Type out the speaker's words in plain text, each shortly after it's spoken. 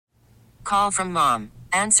Call from mom.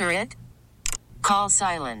 Answer it. Call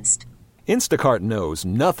silenced. Instacart knows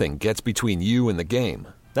nothing gets between you and the game.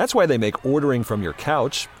 That's why they make ordering from your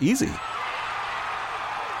couch easy.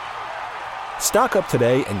 Stock up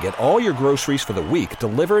today and get all your groceries for the week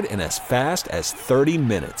delivered in as fast as 30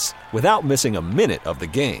 minutes without missing a minute of the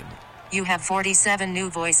game. You have 47 new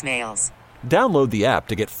voicemails. Download the app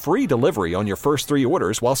to get free delivery on your first 3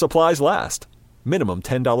 orders while supplies last. Minimum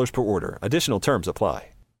 $10 per order. Additional terms apply.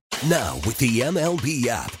 Now, with the MLB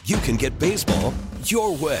app, you can get baseball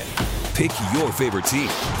your way. Pick your favorite team,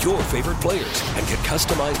 your favorite players, and get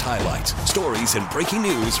customized highlights, stories, and breaking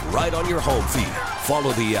news right on your home feed.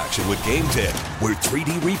 Follow the action with Game 10, where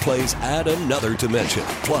 3D replays add another dimension.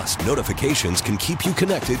 Plus, notifications can keep you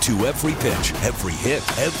connected to every pitch, every hit,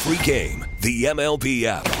 every game. The MLB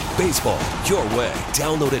app. Baseball your way.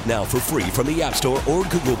 Download it now for free from the App Store or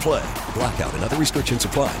Google Play. Blackout and other restrictions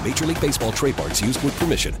apply. Major League Baseball trademarks used with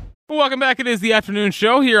permission. Welcome back. It is the afternoon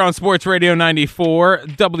show here on Sports Radio 94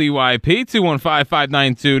 WIP.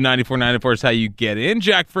 215-592-9494 is how you get in.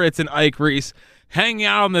 Jack Fritz and Ike Reese hanging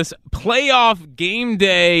out on this playoff game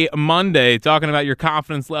day Monday, talking about your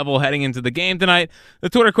confidence level heading into the game tonight. The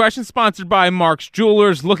Twitter question sponsored by Mark's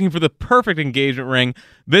Jewelers. Looking for the perfect engagement ring?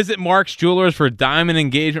 Visit Mark's Jewelers for diamond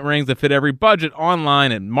engagement rings that fit every budget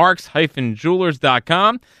online at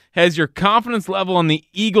marks-jewelers.com. Has your confidence level on the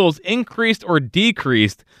Eagles increased or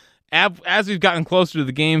decreased? As we've gotten closer to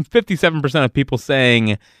the game, 57% of people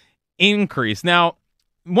saying increase. Now,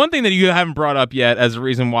 one thing that you haven't brought up yet as a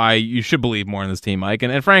reason why you should believe more in this team, Mike,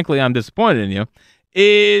 and frankly, I'm disappointed in you,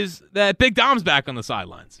 is that Big Dom's back on the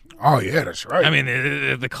sidelines. Oh, yeah, that's right. I mean,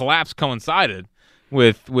 the collapse coincided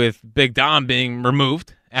with Big Dom being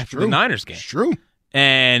removed after the Niners game. It's true.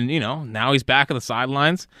 And, now he's back on the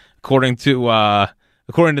sidelines. According to the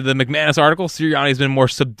McManus article, Sirianni's been more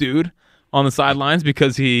subdued on the sidelines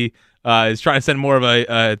because he is trying to send more of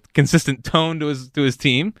a consistent tone to his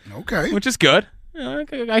team. Okay, which is good.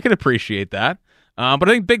 I can appreciate that. But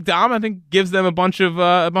I think Big Dom, gives them a bunch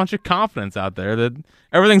of confidence out there that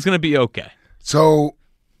everything's going to be okay. So,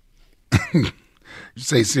 you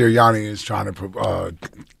say Sirianni is trying to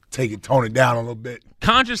tone it down a little bit.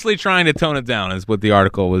 Consciously trying to tone it down is what the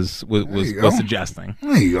article was suggesting.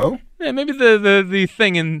 There you go. Yeah, maybe the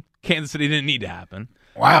thing in Kansas City didn't need to happen.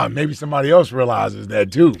 Wow, maybe somebody else realizes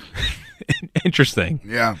that too. Interesting.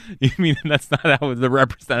 Yeah. You mean that's not how the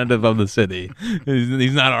representative of the city?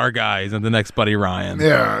 He's not our guy. He's not the next Buddy Ryan.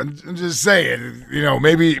 Yeah, I'm just saying.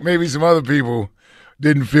 Maybe some other people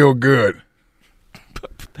didn't feel good.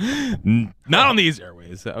 Not on these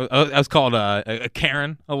airways. I was called a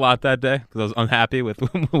Karen a lot that day because I was unhappy with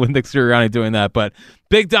Nick Sirianni doing that. But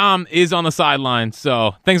Big Dom is on the sideline,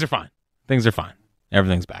 so things are fine.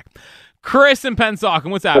 Everything's back. Chris in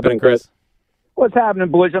Pennsauken, what's happening, Chris? What's happening,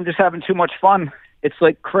 boys? I'm just having too much fun. It's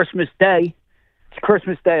like Christmas Day. It's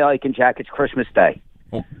Christmas Day, Ike and Jack. It's Christmas Day.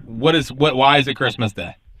 Well, why is it Christmas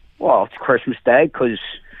Day? Well, it's Christmas Day because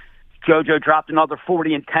JoJo dropped another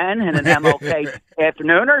 40 and 10 in an MLK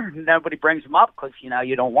afternooner. Nobody brings them up because,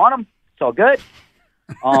 you don't want them. It's all good.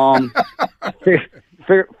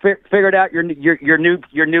 Figured out your new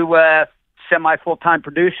semi full-time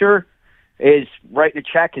producer is writing a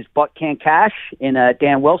check his butt can't cash in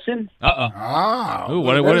Dan Wilson. Uh-oh. Ooh,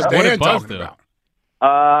 what did Buzz do?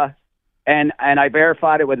 And I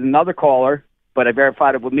verified it with another caller, but I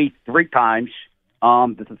verified it with me 3 times.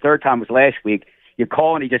 The third time was last week. You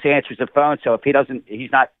call and he just answers the phone. So if you're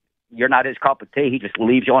not his cup of tea, he just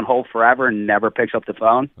leaves you on hold forever and never picks up the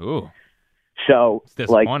phone. Ooh. So it's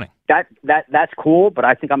disappointing. That's cool, but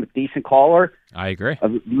I think I'm a decent caller. I agree. A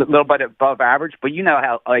little bit above average, but you know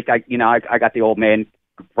how I got the old man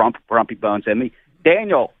grumpy bones in me.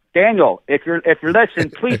 Daniel, if you're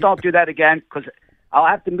listening, please don't do that again because I'll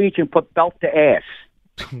have to meet you and put belt to ass.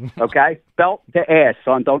 Okay, belt to ass,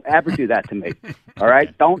 son. Don't ever do that to me. All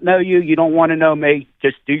right, don't know you. You don't want to know me.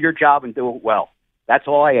 Just do your job and do it well. That's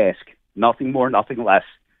all I ask. Nothing more, nothing less.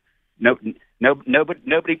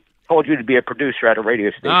 Nobody told you to be a producer at a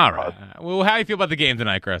radio station. All right. Well, how do you feel about the game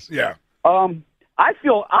tonight, Chris? Yeah. I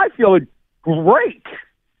feel great.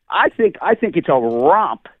 I think it's a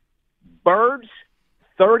romp. Birds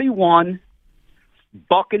 31,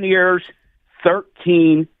 Buccaneers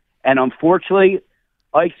 13, and unfortunately,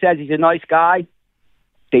 Ike says he's a nice guy.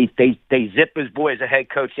 They zip his boy as a head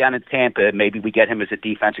coach down in Tampa. Maybe we get him as a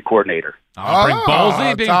defensive coordinator. Bring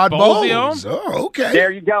Ballsy, Todd Ballsy Bowles. Oh, okay.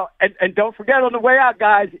 There you go. And don't forget on the way out,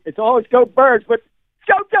 guys, it's always go Birds, but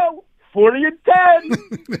JoJo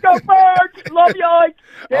 40-10. Go Birds. Love you, Ike.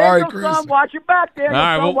 All right, Daniel, Chris. son, watch your back, Daniel. All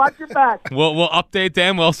right, son, well- watch your back. We'll update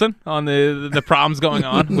Dan Wilson on the problems going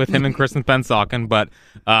on with him and Kristen Pensalkin. But,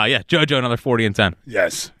 yeah, JoJo, another 40-10.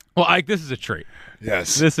 Yes. Well, Ike, this is a treat.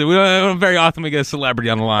 Yes. We don't very often we get a celebrity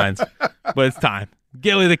on the lines, but it's time.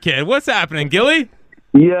 Gillie the Kid. What's happening, Gillie?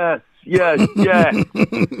 Yes.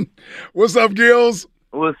 What's up, Gills?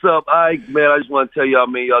 What's up, Ike? Man, I just want to tell y'all,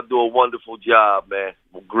 man, y'all do a wonderful job, man.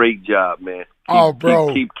 Great job, man.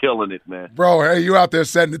 Keep killing it, man. Bro, hey, you out there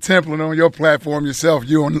setting the template on your platform yourself,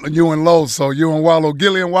 you and Lowe, so you and Wallow,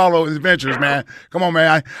 Gillie and Wallow Adventures, man. Come on,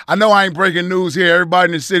 man. I know I ain't breaking news here.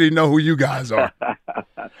 Everybody in the city know who you guys are.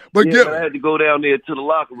 But yeah, I had to go down there to the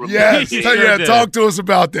locker room. Yes, Sure yeah, did. talk to us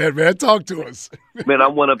about that, man. Talk to us. Man, I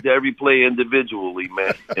went up to every player individually,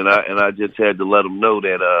 man, and I just had to let them know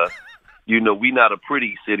that, we not a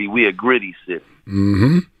pretty city, we a gritty city.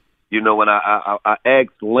 Mm-hmm. When I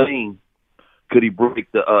asked Lane, could he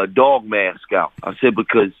break the dog mask out? I said,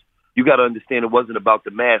 because you got to understand it wasn't about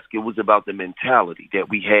the mask, it was about the mentality that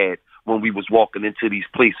we had when we was walking into these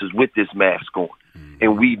places with this mask on.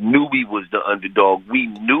 And we knew we was the underdog. We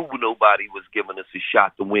knew nobody was giving us a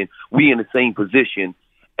shot to win. We in the same position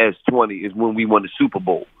as 20 is when we won the Super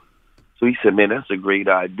Bowl. So he said, man, that's a great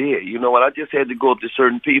idea. And I just had to go up to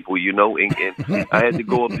certain people, and I had to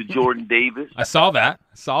go up to Jordan Davis. I saw that.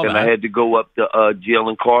 And I had to go up to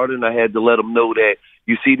Jalen Carter, and I had to let them know that,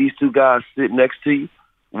 you see these two guys sitting next to you,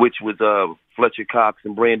 which was Fletcher Cox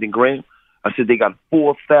and Brandon Graham? I said, they got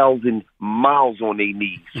 4,000 miles on their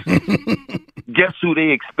knees. Guess who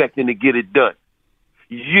they expecting to get it done?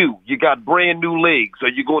 You got brand new legs. Are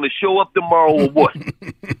you going to show up tomorrow or what?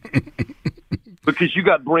 Because you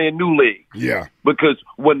got brand new legs. Yeah. Because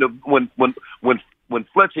when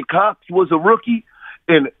Fletcher Cox was a rookie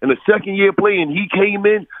and a second year player and he came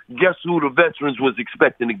in, guess who the veterans was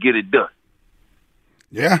expecting to get it done?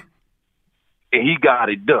 Yeah. And he got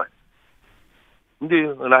it done.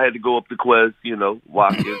 Yeah, and I had to go up to Quez,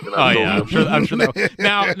 Watkins. And I'm sure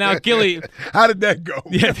that. Now, Gillie. How did that go?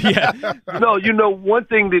 Yeah. No, one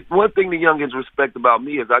thing the youngins respect about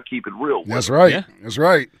me is I keep it real. That's right. Yeah. That's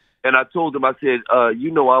right. And I told him, I said,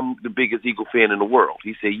 I'm the biggest Eagle fan in the world.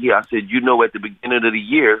 He said, yeah. I said, at the beginning of the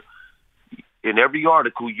year, in every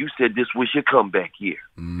article, you said this was your comeback year.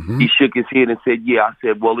 Mm-hmm. He shook his head and said, yeah. I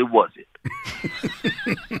said, well, it wasn't.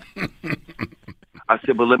 I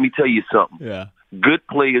said, but let me tell you something. Yeah. Good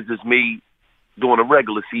players is made during a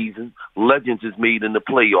regular season. Legends is made in the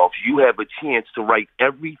playoffs. You have a chance to write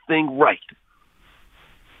everything right.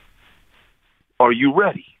 Are you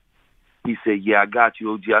ready? He said, yeah, I got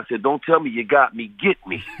you, OG. I said, don't tell me you got me. Get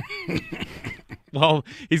me. Well,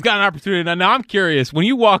 he's got an opportunity. Now I'm curious. When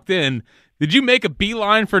you walked in, did you make a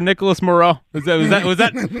beeline for Nicholas Moreau? Was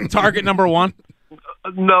that target number one?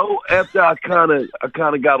 No, after I kind of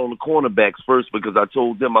got on the cornerbacks first because I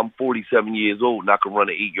told them I'm 47 years old and I can run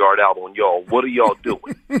an 8-yard out on y'all. What are y'all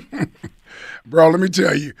doing? Bro, let me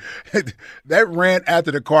tell you, that rant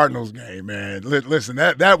after the Cardinals game, man. Listen,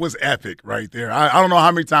 that was epic right there. I don't know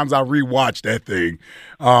how many times I rewatched that thing.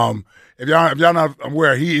 If y'all not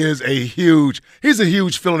aware, he's a huge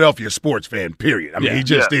Philadelphia sports fan. Period. I mean, he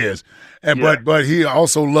just is. And but he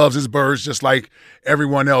also loves his birds just like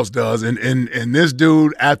everyone else does. And this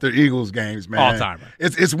dude after Eagles games, man, all timer.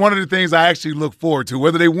 It's one of the things I actually look forward to.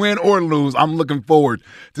 Whether they win or lose, I'm looking forward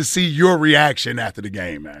to see your reaction after the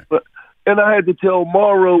game, man. And I had to tell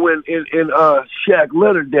Morrow and Shaq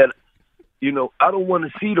Leonard that, I don't want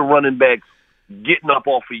to see the running backs getting up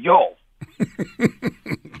off of y'all.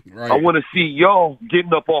 Right. I want to see y'all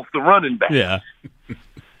getting up off the running back. Yeah.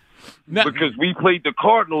 Because we played the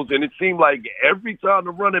Cardinals, and it seemed like every time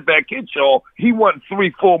the running back hit y'all, he wanted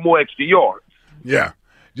 3-4 more extra yards. Yeah,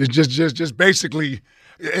 just basically,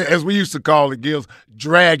 as we used to call it, Gills,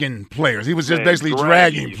 dragging players. He was just basically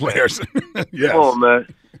dragging players. Yes. Come on, man.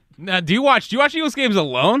 Now, do you watch Eagles games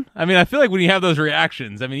alone? I mean, I feel like when you have those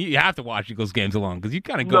reactions, I mean, you have to watch Eagles games alone because you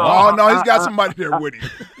kind of go. Oh no, he's got somebody there with him.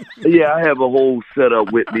 Yeah, I have a whole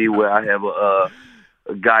setup with me where I have a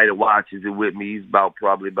guy that watches it with me. He's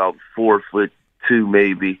probably about 4'2",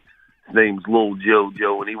 maybe. His name's Lil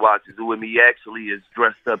JoJo, and he watches it with me. He actually is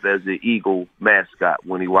dressed up as an Eagle mascot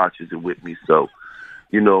when he watches it with me. So,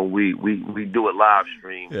 we do a live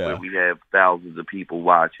stream where we have thousands of people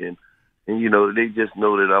watching. And, they just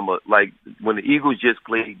know that I'm when the Eagles just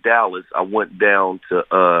played Dallas, I went down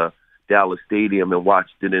to Dallas Stadium and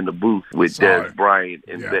watched it in the booth with Des Bryant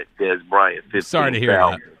and Des Bryant. Sorry to hear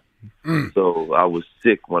that. So I was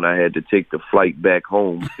sick when I had to take the flight back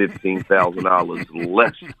home, $15,000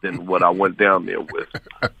 less than what I went down there with.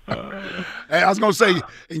 Hey, I was gonna say,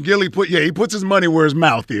 and Gillie he puts his money where his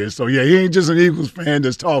mouth is. So he ain't just an Eagles fan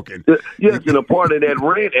that's talking. Yes, and a part of that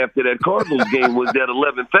rant after that Cardinals game was that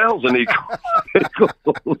 11,000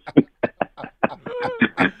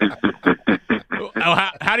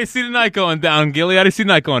 How do you see the night going down, Gillie? How do you see the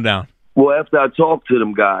night going down? Well, after I talked to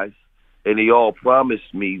them guys, and they all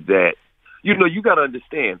promised me that, you got to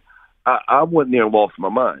understand, I went there and lost my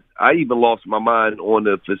mind. I even lost my mind on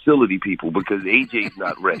the facility people because AJ's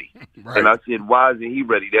not ready. Right. And I said, why isn't he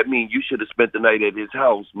ready? That means you should have spent the night at his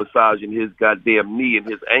house massaging his goddamn knee and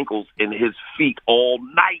his ankles and his feet all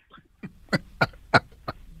night.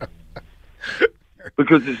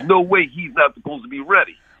 Because there's no way he's not supposed to be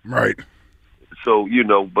ready. Right. So,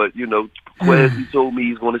 Quez, he told me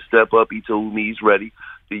he's going to step up. He told me he's ready.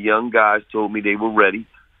 The young guys told me they were ready.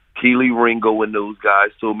 Keely Ringo and those guys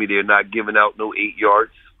told me they're not giving out no 8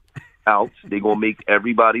 yards out. They're going to make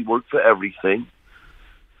everybody work for everything.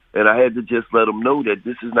 And I had to just let them know that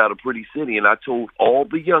this is not a pretty city. And I told all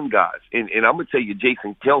the young guys, and I'm going to tell you,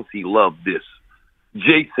 Jason Kelsey loved this.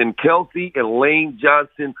 Jason Kelsey and Lane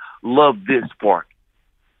Johnson loved this part.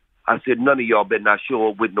 I said, none of y'all better not show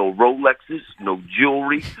up with no Rolexes, no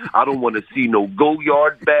jewelry. I don't want to see no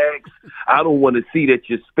go-yard bags. I don't want to see that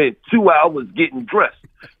you spent 2 hours getting dressed.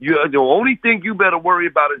 The only thing you better worry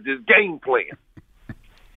about is this game plan.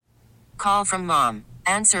 Call from mom.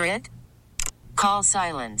 Answer it. Call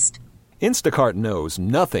silenced. Instacart knows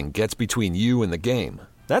nothing gets between you and the game.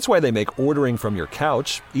 That's why they make ordering from your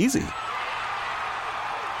couch easy.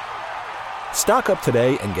 Stock up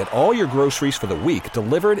today and get all your groceries for the week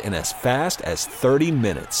delivered in as fast as 30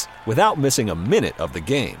 minutes without missing a minute of the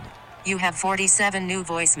game. You have 47 new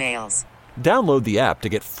voicemails. Download the app to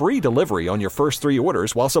get free delivery on your first 3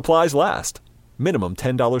 orders while supplies last. Minimum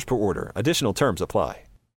 $10 per order. Additional terms apply.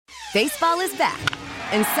 Baseball is back,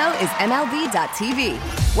 and so is MLB.tv.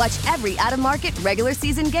 Watch every out-of-market regular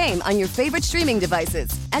season game on your favorite streaming devices,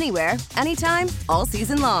 anywhere, anytime, all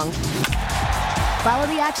season long. Follow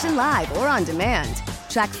the action live or on demand.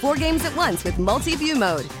 Track 4 games at once with multi-view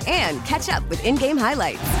mode and catch up with in-game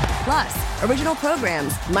highlights. Plus, original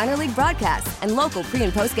programs, minor league broadcasts, and local pre-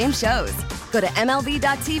 and post-game shows. Go to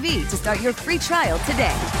MLB.tv to start your free trial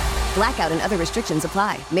today. Blackout and other restrictions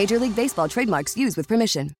apply. Major League Baseball trademarks used with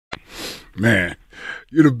permission. Man,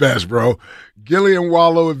 you're the best, bro. Gillie and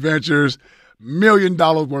Wallow Adventures, $1 million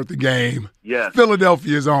worth of game. Yes.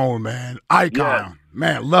 Philadelphia's own, man. Icon. Yes.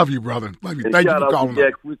 Man, love you, brother. Love you. And Thank you shout for out calling. to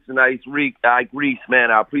Jack Fritz and Ike Reese, man.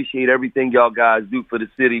 I appreciate everything y'all guys do for the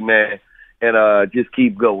city, man. And just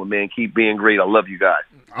keep going, man. Keep being great. I love you guys.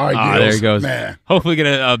 All right, there he goes. Man. Hopefully get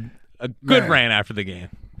a good rant after the game.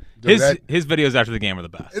 Dude, His videos after the game are the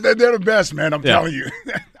best. They're the best, man. I'm telling you.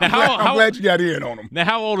 I'm glad you got in on them. Now,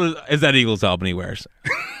 how old is that Eagles helmet he wears?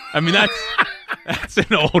 I mean, that's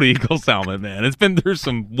an old Eagles helmet, man. It's been through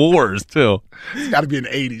some wars, too. It's got to be an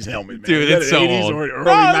 80s helmet, man. Dude, Is it's that so 80s old. or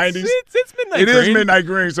early 90s? It's midnight It green. is midnight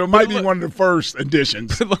green, so it might be one of the first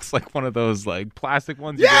editions. It looks like one of those like plastic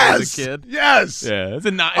ones you got as a kid. Yes. Yeah, it's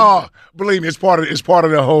a nice. Oh, believe me, it's part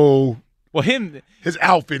of the whole. Well, his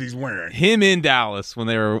outfit he's wearing. Him in Dallas when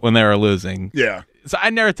they were losing. Yeah. So I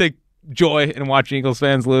never take joy in watching Eagles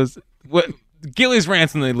fans lose. Gillie's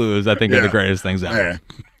rants when they lose, I think, are the greatest things ever. Man.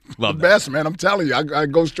 Love the best, man. I'm telling you, I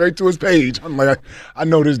go straight to his page. I'm like, I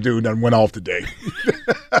know this dude done went off today.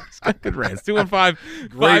 He's got good rants. 215.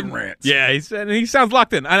 Great rants. Yeah, he sounds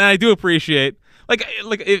locked in, and I do appreciate. Like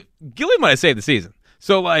if Gillie might have saved the season.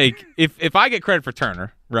 So like if I get credit for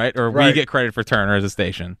Turner, right, or we get credit for Turner as a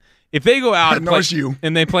station. If they go out and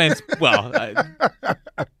they play,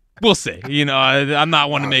 we'll see. You know, I'm not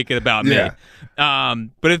one to make it about me.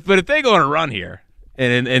 But if they go on a run here,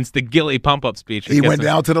 and it's the Gillie pump up speech. He went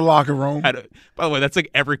down to the locker room. By the way, that's like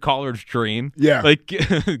every caller's dream. Yeah, like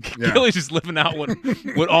Gillie's just living out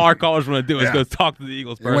what all our callers want to do is go talk to the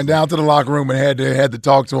Eagles. He went down to the locker room and had to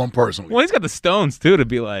talk to him personally. Well, he's got the stones too to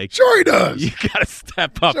be like. Sure, he does. You gotta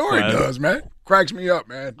step up. Sure, he does, man. Cracks me up,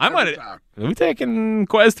 man. Are we taking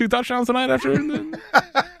Quez 2 touchdowns tonight after the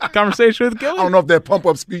conversation with Gillie? I don't know if that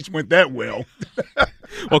pump-up speech went that well.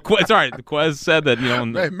 Well, it's all right. Quez said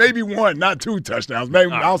that, maybe 1, not 2 touchdowns.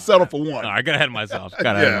 Maybe I'll settle for 1. I got ahead of myself.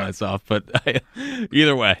 But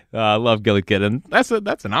either way, I love Gillie Kid, and that's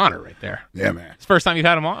an honor right there. Yeah, man. It's the first time you've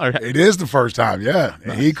had him on? It is the first time, yeah.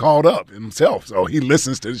 And he called up himself, so he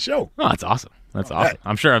listens to the show. Oh, that's awesome. That's awesome.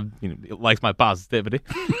 I'm sure he likes my positivity.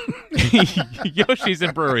 Yoshi's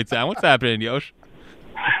in Brewery Town. What's happening, Yosh?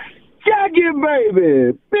 Jacket,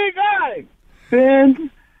 baby. Big Ike.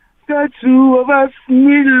 the two of us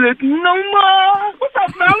need to look no more. What's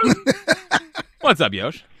up, fellas? What's up,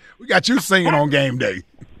 Yosh? We got you singing on game day.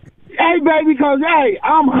 Hey, baby, because, hey,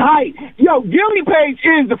 I'm hyped. Yo, Gillie page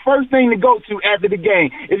is the first thing to go to after the game.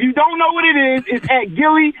 If you don't know what it is, it's at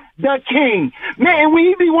Gillie Da King. Man, when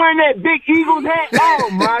he be wearing that big Eagles hat, oh,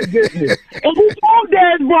 my goodness. And we told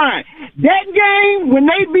Dez Bryant, that game, when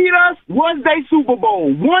they beat us, was their Super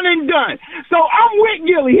Bowl. One and done. So I'm with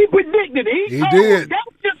Gillie. He predicted it. He did. That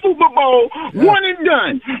was the Super Bowl. One and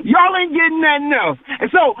done. Y'all ain't getting nothing else. And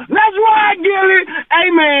so, let's ride, Gillie. Hey,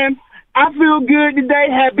 man. I feel good today.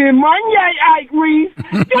 Happy Monday, Ike Reese.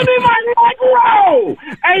 Give me my neck roll.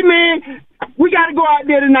 Hey, man, we got to go out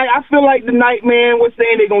there tonight. I feel like tonight, man, we're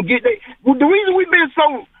saying they're going to get the reason we've been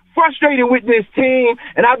so frustrated with this team,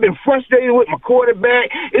 and I've been frustrated with my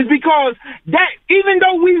quarterback, is because that even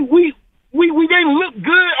though we didn't look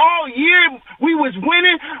good all year, we was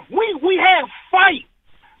winning, we had fight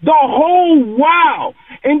the whole while.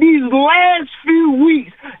 In these last few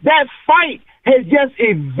weeks, that fight has just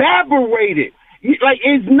evaporated. Like,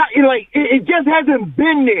 it's not, like, it just hasn't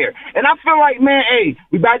been there. And I feel like, man, hey,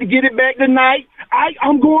 we about to get it back tonight.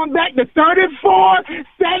 I'm going back to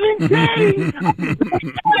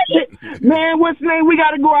 34-17. Man, what's the name? We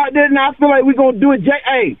got to go out there, and I feel like we're going to do it.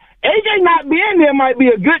 Hey, AJ not being there might be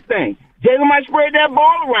a good thing. Jalen might spread that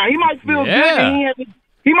ball around. He might feel good, and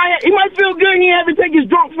he might feel good. He had to take his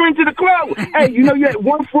drunk friend to the club. Hey, you know, you had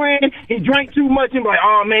one friend, he drank too much, and be like,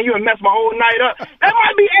 oh, man, you done messed my whole night up. That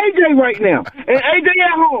might be AJ right now. And AJ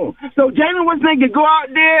at home. So Jalen was thinking, go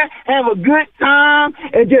out there, have a good time,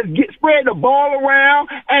 and just spread the ball around.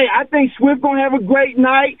 Hey, I think Swift going to have a great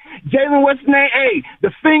night. Jalen, what's his name? Hey,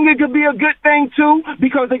 the finger could be a good thing, too,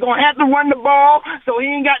 because they're going to have to run the ball, so he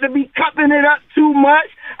ain't got to be cupping it up too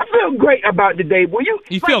much. I feel great about the day, boy.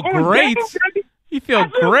 You feel great? You feel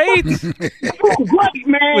great? I feel great,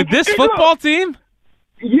 man. With this football team?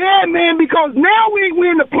 Yeah, man, because now we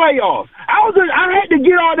in the playoffs. I had to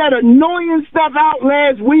get all that annoying stuff out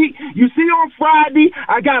last week. You see, on Friday,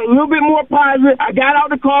 I got a little bit more positive. I got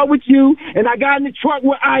out the car with you, and I got in the truck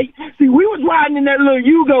with Ike. See, we was riding in that little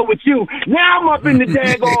Yugo with you. Now I'm up in the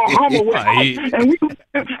daggone Hummer with Ike.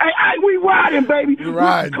 And we riding, baby. We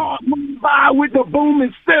riding. Cars moving by with the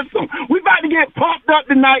booming system. We about to get pumped up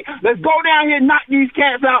tonight. Let's go down here and knock these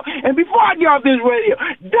cats out. And before I get off this radio,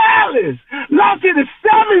 Dallas lost to the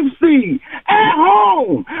 7th seed at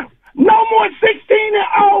home. No more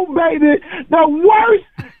 16-0, baby. The worst,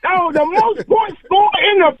 the most points scored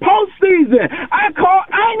in the postseason. I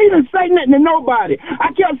ain't even say nothing to nobody.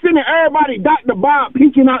 I kept sending everybody Dr. Bob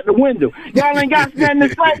peeking out the window. Y'all ain't got nothing to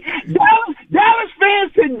say. Dallas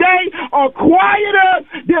fans today are quieter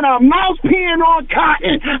than a mouse peeing on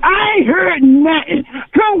cotton. I ain't heard nothing.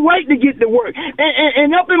 Couldn't wait to get to work.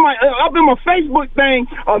 And up in my Facebook thing,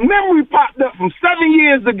 a memory popped up from 7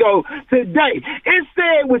 years ago today. It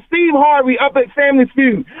said with Steve Harvey up at Family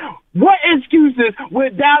Feud, what excuses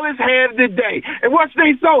would Dallas have today? And what's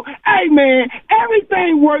they so, hey man,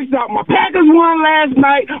 everything works out. My Packers won last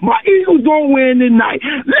night. My Eagles gonna win tonight.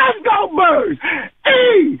 Let's go, Birds.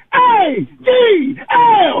 E-A-G-L-E-S.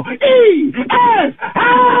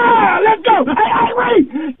 Let's go. Hey, wait.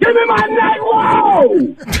 Give me my neck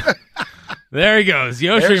roll. There he goes.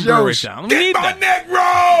 Yoshi and Brewery Town. Get my neck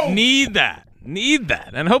roll. Need that.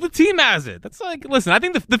 And hope the team has it. That's like, listen, I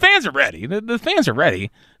think the fans are ready. The fans are ready.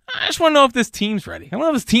 I just want to know if this team's ready. I want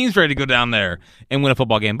to know if this team's ready to go down there and win a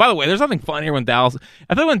football game. By the way, there's nothing fun here when Dallas.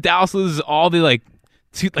 I feel like when Dallas loses, all the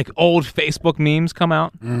old Facebook memes come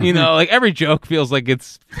out. Mm-hmm. You know, like every joke feels like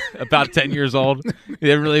it's about 10 years old. They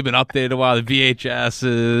haven't really been updated a while. The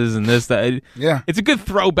VHSs and this, that. Yeah. It's a good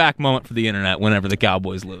throwback moment for the internet whenever the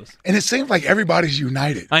Cowboys lose. And it seems like everybody's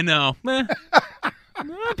united. I know.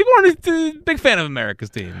 People aren't a big fan of America's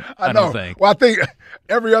team. I don't think. Well, I think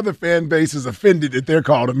every other fan base is offended that they're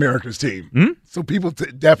called America's team. Hmm? So people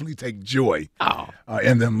definitely take joy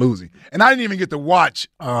in them losing. And I didn't even get to watch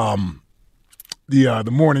the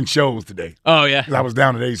morning shows today. Oh, yeah. I was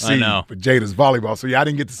down at AC for Jada's volleyball. So, yeah, I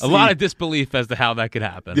didn't get to see. A lot of disbelief as to how that could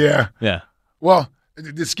happen. Yeah. Yeah. Well,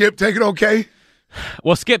 did Skip take it okay?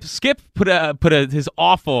 Well, Skip put his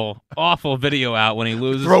awful video out when he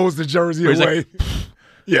loses. Throws the jersey away. Like,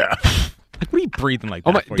 yeah. Like, what are you breathing like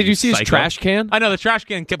that? Did you see his trash can? I know, the trash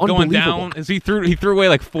can kept going down. As he threw away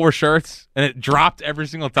like 4 shirts, and it dropped every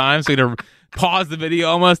single time. So he had to pause the video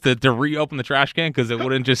almost to reopen the trash can because it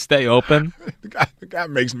wouldn't just stay open. the guy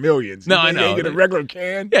makes millions. No, I know. He get a regular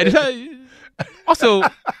can. Yeah. Also,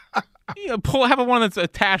 have one that's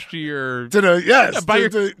attached to your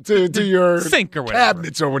to your sink or whatever,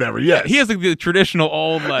 cabinets or whatever. Yes. Yeah, he has like the traditional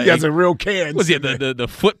old like. He has a real can. Was he the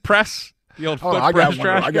foot press? The old Oh, foot I brush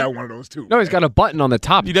trash. I got one of those too. No, he's got a button on the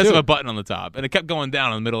top. He does too. have a button on the top, and it kept going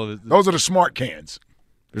down in the middle of his. Those are the smart cans.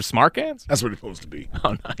 They're smart cans? That's what it's supposed to be.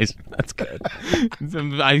 Oh, nice. That's good.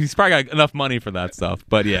 He's probably got enough money for that stuff,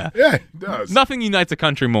 but yeah. Yeah, it does. Nothing unites a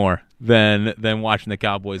country more than watching the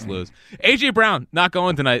Cowboys lose. A.J. Brown not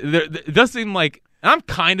going tonight. It does seem like, and I'm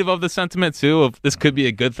kind of the sentiment, too, of this could be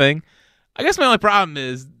a good thing. I guess my only problem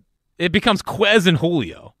is it becomes Quez and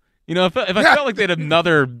Julio. You know, if I felt like they had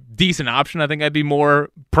another decent option, I think I'd be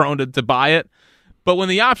more prone to buy it. But when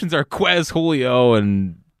the options are Quez, Julio,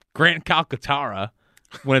 and Grant Calcaterra,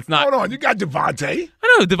 when it's not. Hold on, you got Devontae.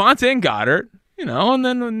 I know, Devontae and Goddard, you know, and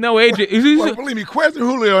then no AJ. Well, believe me, Quez and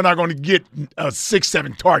Julio are not going to get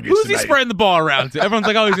 6-7 targets Who's tonight. he spreading the ball around to? Everyone's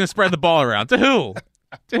like, oh, he's going to spread the ball around. To who?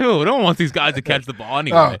 To who? No one wants these guys to catch the ball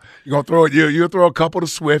anyway. You're going to throw it. You'll throw a couple to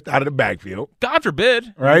Swift out of the backfield. God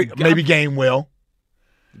forbid. Right? Maybe Gainwell.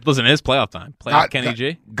 Listen, it is playoff time. Playoff Kenny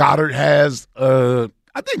G. Goddard has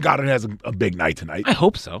I think Goddard has a big night tonight. I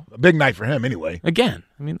hope so. A big night for him anyway. Again,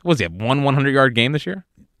 I mean, was he have one 100-yard game this year?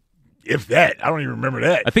 If that. I don't even remember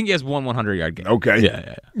that. I think he has one 100-yard game. Okay.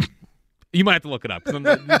 Yeah. You might have to look it up. I'm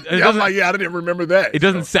like, I didn't remember that. It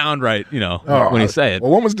doesn't sound right, you know, when you say it.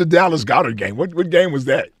 Well, when was the Dallas Goddard game? What game was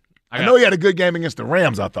that? I know he had a good game against the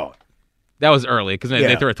Rams, I thought. That was early because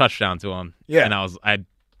they threw a touchdown to him. Yeah. And I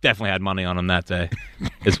definitely had money on him that day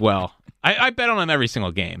as well. I bet on him every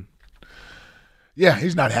single game. Yeah,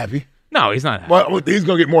 he's not happy. No, he's not happy. Well, he's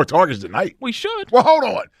going to get more targets tonight. We should. Well, hold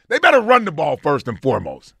on. They better run the ball first and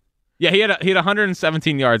foremost. Yeah, he had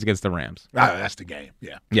 117 yards against the Rams. That's the game.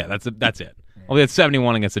 Yeah. Yeah, that's it. Well, he had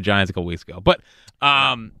 71 against the Giants a couple weeks ago. But,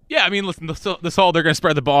 yeah, I mean, listen, this whole they're going to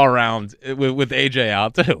spread the ball around with A.J.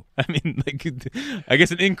 out, too. I mean, I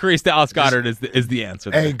guess an increased Dallas Goddard is the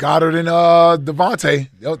answer there. Hey, Goddard and Devontae,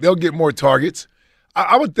 they'll get more targets.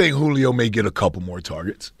 I would think Julio may get a couple more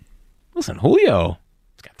targets. Listen, Julio,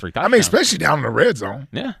 he's got 3 touchdowns. I mean, especially down in the red zone.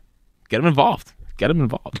 Yeah. Get him involved.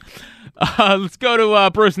 Let's go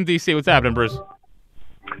to Bruce in D.C. What's happening, Bruce?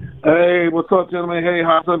 Hey, what's up, gentlemen? Hey,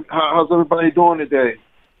 how's everybody doing today?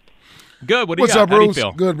 Good. What do What's you up, got? Bruce? How do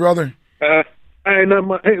you feel? Good, brother. Hey,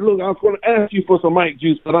 look, I was going to ask you for some Mike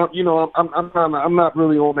juice, but I'm not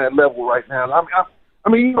really on that level right now. I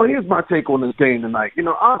mean, here's my take on this game tonight.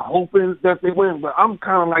 I'm hoping that they win, but I'm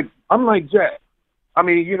like Jack. I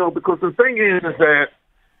mean, because the thing is that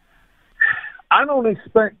I don't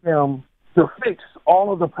expect them to fix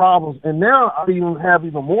all of the problems. And now I have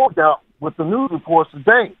even more doubt with the news reports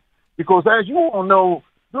today. Because as you all know,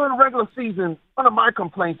 during the regular season, one of my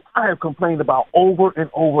complaints I have complained about over and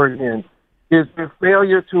over again is their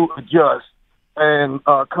failure to adjust and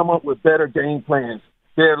come up with better game plans.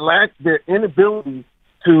 Their inability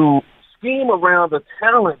to scheme around the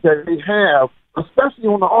talent that they have, especially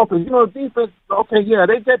on the offense. Defense, okay, yeah,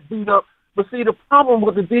 they get beat up. But see, the problem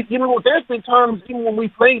with the defense, there's been times even when we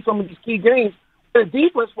played some of these key games, the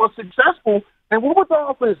defense was successful. And what would the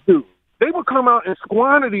offense do? They would come out and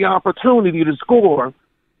squander the opportunity to score,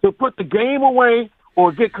 to put the game away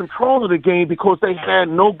or get control of the game because they had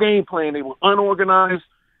no game plan. They were unorganized.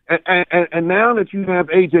 And now that you have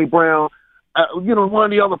A.J. Brown, one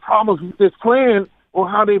of the other problems with this plan or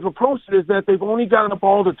how they've approached it is that they've only gotten the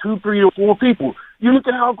ball to 2, 3, or 4 people. You look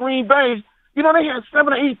at how Green Bay, they had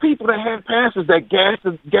 7 or 8 people that had passes that gas.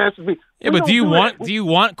 Yeah, but do you want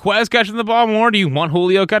Quez catching the ball more? Do you want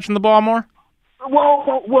Julio catching the ball more?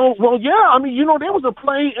 Well, yeah. I mean, there was a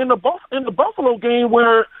play in the Buffalo game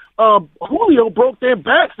where Julio broke their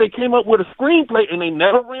backs. They came up with a screen play, and they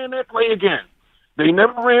never ran that play again. They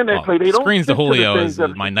never ran that play. They don't screens to Julio is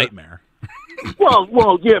my nightmare.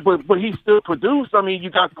 Well, yeah, but he still produced. I mean, you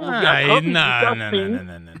got no.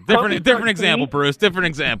 Different example, Bruce. Different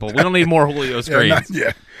example. We don't need more Julio screens.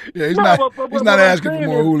 He's not asking for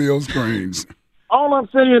more Julio screens. All I'm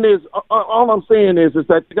saying is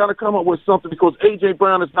that you got to come up with something because A.J.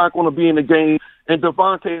 Brown is not going to be in the game and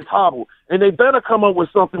Devontae is hobbled, and they better come up with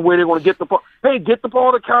something where they're going to get the ball. Hey, get the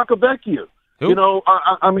ball to Calcavecchia. Who? Use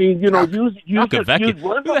Calcavecchia.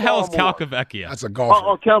 Who the hell is Calcavecchia? That's a golfer.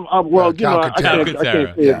 I can't say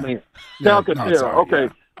his name. Calcaterra. Okay,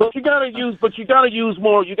 but you got to use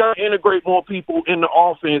more. You got to integrate more people in the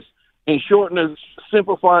offense and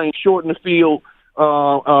simplify and shorten the field.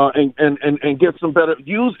 And get some better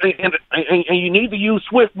use and you need to use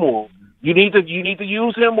Swift more. You need to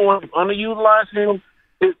use him more, underutilize him.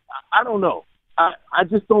 I don't know. I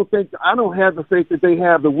just don't think I don't have the faith that they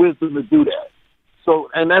have the wisdom to do that.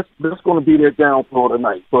 So and that's going to be their downfall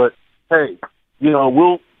tonight. But hey,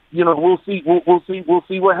 we'll see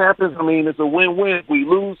what happens. I mean, it's a win-win. If we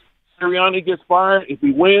lose, Sirianni gets fired. If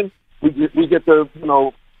we win, we get the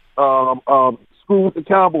screw with the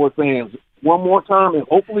Cowboy fans one more time, and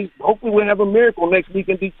hopefully we'll have a miracle next week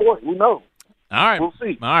in Detroit. Who knows? All right, we'll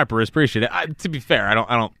see. All right, Bruce, appreciate it. To be fair, I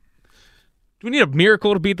don't. Do we need a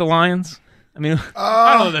miracle to beat the Lions? I mean,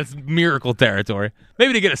 I don't know if that's miracle territory.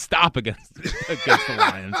 Maybe to get a stop against the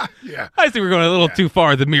Lions. Yeah. I think we're going a little too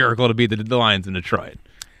far. The miracle to beat the Lions in Detroit.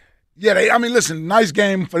 Yeah, listen, nice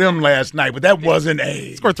game for them last night, but that wasn't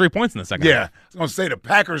a... Scored 3 points in the second half. I was going to say the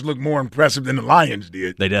Packers looked more impressive than the Lions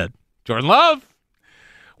did. They did. Jordan Love.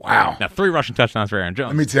 Wow. Now 3 rushing touchdowns for Aaron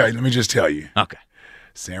Jones. Let me just tell you. Okay.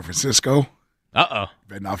 San Francisco. Uh-oh.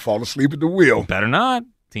 Better not fall asleep at the wheel. Better not.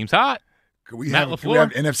 Team's hot. Could we have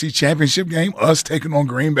NFC Championship game, us taking on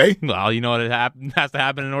Green Bay? Well, you know what has to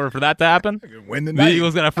happen in order for that to happen? Win the night. The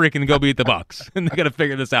Eagles got to freaking go beat the Bucs, and they got to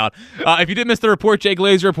figure this out. If you did miss the report, Jay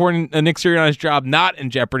Glazer reporting Nick Sirianni's job not in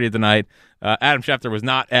jeopardy tonight. Adam Schefter was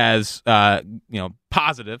not as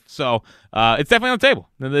positive, so it's definitely on the table.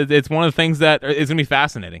 It's one of the things that is going to be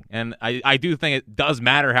fascinating, and I do think it does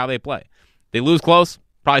matter how they play. They lose close,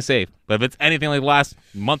 probably safe, but if it's anything like the last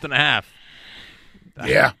month and a half,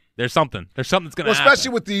 yeah. There's something. There's something that's going to happen.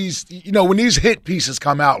 Especially with these, when these hit pieces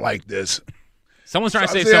come out like this. Someone's trying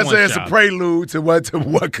to say someone's it's a prelude to what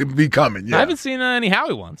could be coming. Yeah. I haven't seen any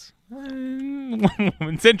Howie ones.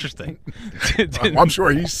 It's interesting. I'm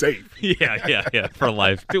sure he's safe. Yeah, for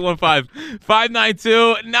life.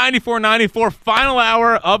 215-592-9494. Final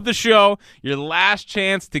hour of the show. Your last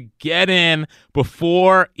chance to get in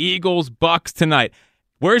before Eagles-Bucs tonight.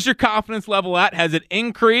 Where's your confidence level at? Has it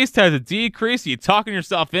increased? Has it decreased? Are you talking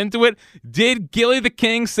yourself into it? Did Gillie Da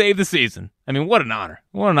King save the season? I mean, what an honor.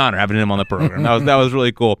 What an honor having him on the program. That was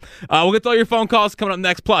really cool. We'll get to all your phone calls coming up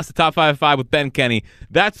next, plus the Top 5 with Ben Kenny.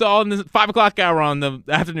 That's all in the 5 o'clock hour on the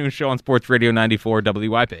afternoon show on Sports Radio 94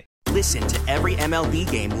 WYP. Listen to every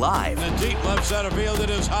MLB game live. In the deep left center field,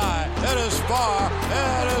 it is high, it is far,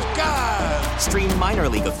 it is gone. Stream minor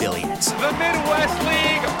league affiliates. The Midwest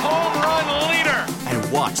League home run leader. And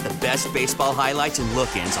watch the best baseball highlights and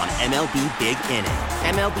look-ins on MLB Big Inning.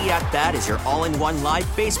 MLB At Bat is your all-in-one live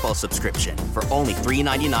baseball subscription for only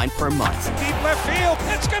 $3.99 per month. Deep left field,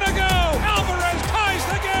 it's gonna go. Alvarez ties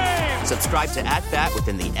the game. Subscribe to At Bat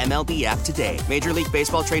within the MLB app today. Major League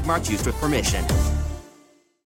Baseball trademarks used with permission.